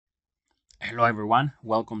Hello everyone,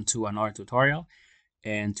 welcome to another tutorial,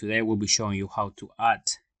 and today we'll be showing you how to add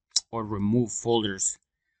or remove folders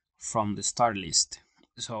from the start list.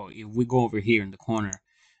 So if we go over here in the corner,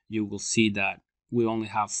 you will see that we only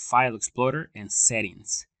have File Explorer and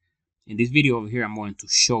Settings. In this video over here, I'm going to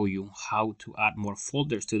show you how to add more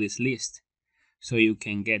folders to this list so you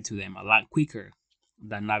can get to them a lot quicker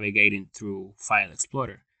than navigating through File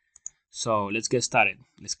Explorer. So let's get started.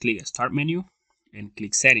 Let's click Start menu and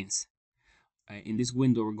click Settings. In this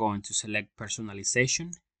window, we're going to select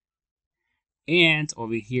personalization, and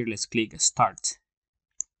over here let's click Start.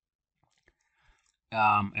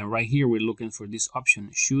 And right here we're looking for this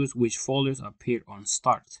option, choose which folders appear on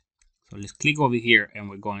Start. So let's click over here and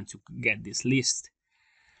we're going to get this list.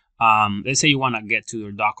 Let's say you want to get to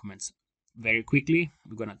your documents very quickly.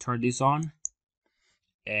 We're going to turn this on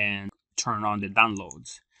and turn on the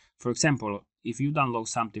downloads. For example, if you download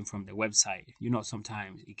something from the website,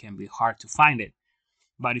 sometimes it can be hard to find it.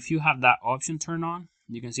 But if you have that option turned on,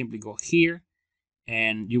 you can simply go here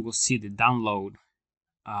and you will see the download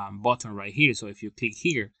button right here. So if you click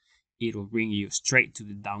here, it will bring you straight to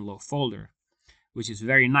the download folder, which is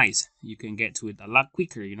very nice. You can get to it a lot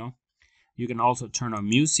quicker. You can also turn on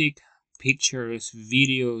music, pictures,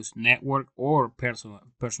 videos, network, or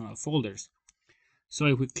personal folders. So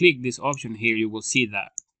if we click this option here, you will see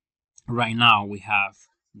that right now we have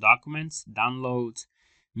documents, downloads,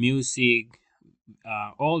 music,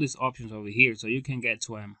 all these options over here, so you can get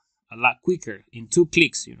to them a lot quicker in 2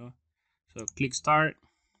 clicks. So click Start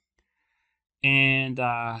and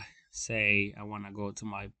say I want to go to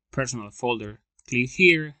my personal folder. Click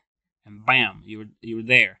here and bam, you're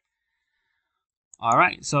there. All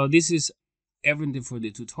right, so this is everything for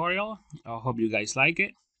the tutorial. I hope you guys like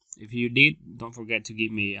it. If you did, don't forget to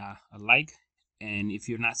give me a like, and if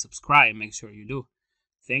you're not subscribed, make sure you do.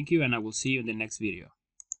 Thank you, and I will see you in the next video.